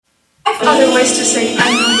other ways to say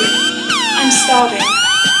I'm hungry, I'm starving,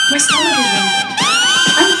 my stomach is rumbling,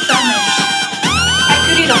 I'm famished, I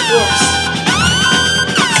could eat a horse.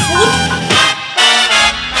 Food?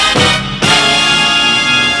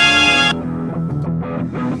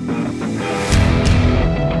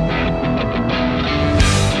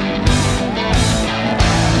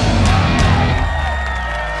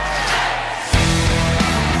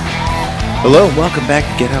 Hello, welcome back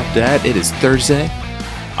to Get Out Dad. It is Thursday,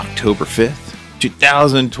 October 5th,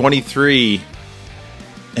 2023.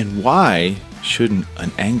 And why shouldn't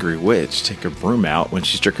an angry witch take her broom out when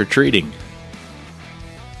she's trick-or-treating?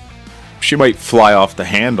 She might fly off the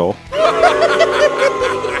handle.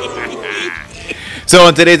 So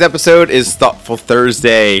on today's episode is Thoughtful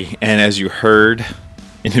Thursday. And as you heard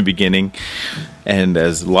in the beginning, and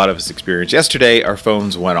as a lot of us experienced yesterday, our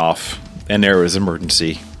phones went off and there was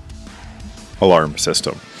emergency alarm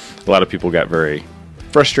system. A lot of people got very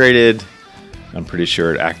frustrated. I'm pretty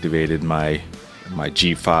sure it activated my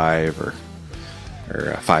G5 or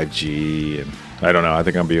 5G, and I don't know. I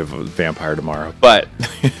think I'm gonna be a vampire tomorrow. But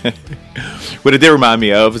what it did remind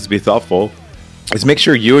me of is to be thoughtful. Is make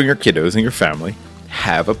sure you and your kiddos and your family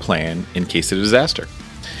have a plan in case of disaster.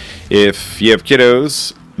 If you have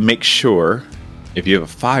kiddos, make sure if you have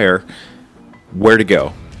a fire, where to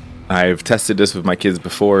go. I've tested this with my kids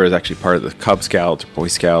before. As actually part of the Cub Scouts or Boy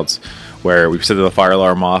Scouts, where we set the fire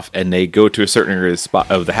alarm off and they go to a certain area spot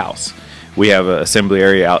of the house. We have an assembly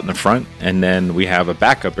area out in the front, and then we have a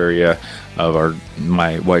backup area of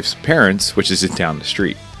my wife's parents, which is just down the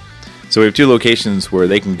street. So we have two locations where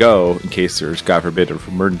they can go in case there's, God forbid, an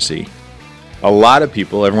emergency. A lot of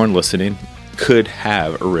people, everyone listening, could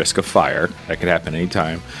have a risk of fire. That could happen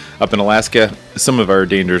anytime. Up in Alaska, some of our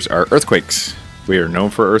dangers are earthquakes. We are known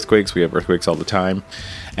for earthquakes. We have earthquakes all the time.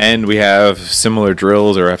 And we have similar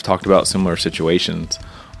drills, or I've talked about similar situations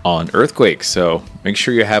on earthquakes. So make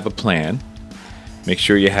sure you have a plan. Make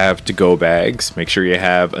sure you have to-go bags. Make sure you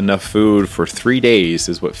have enough food for 3 days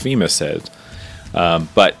is what FEMA says.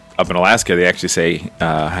 But up in Alaska, they actually say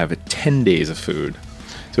have 10 days of food.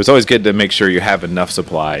 So it's always good to make sure you have enough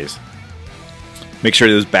supplies. Make sure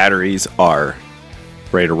those batteries are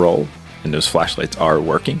ready to roll and those flashlights are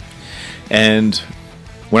working. And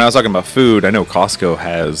when I was talking about food, I know Costco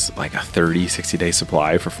has like a 30, 60-day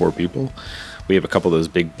supply for 4 people. We have a couple of those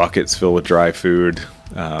big buckets filled with dry food,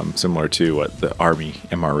 similar to what the Army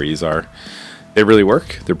MREs are. They really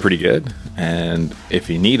work. They're pretty good. And if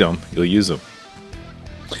you need them, you'll use them.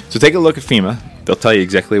 So take a look at FEMA. They'll tell you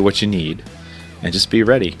exactly what you need. And just be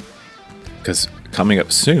ready. Because coming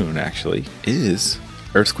up soon, actually, is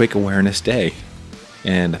Earthquake Awareness Day.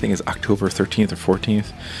 And I think it's October 13th or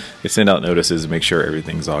 14th. They send out notices to make sure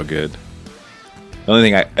everything's all good. The only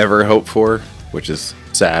thing I ever hope for, which is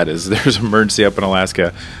sad, is there's an emergency up in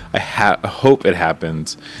Alaska. I hope it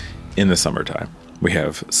happens in the summertime. We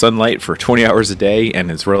have sunlight for 20 hours a day, and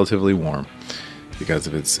it's relatively warm. Because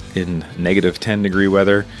if it's in negative 10 degree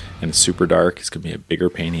weather and it's super dark, it's going to be a bigger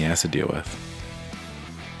pain he has to deal with.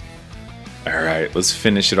 All right, let's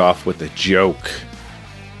finish it off with a joke.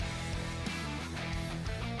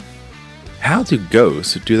 How do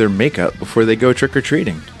ghosts do their makeup before they go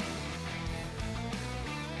trick-or-treating?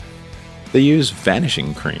 They use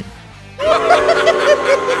vanishing cream.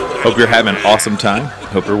 Hope you're having an awesome time.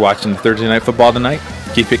 Hope you're watching Thursday Night Football tonight.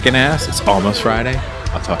 Keep kicking ass. It's almost Friday.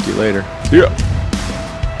 I'll talk to you later. Yeah.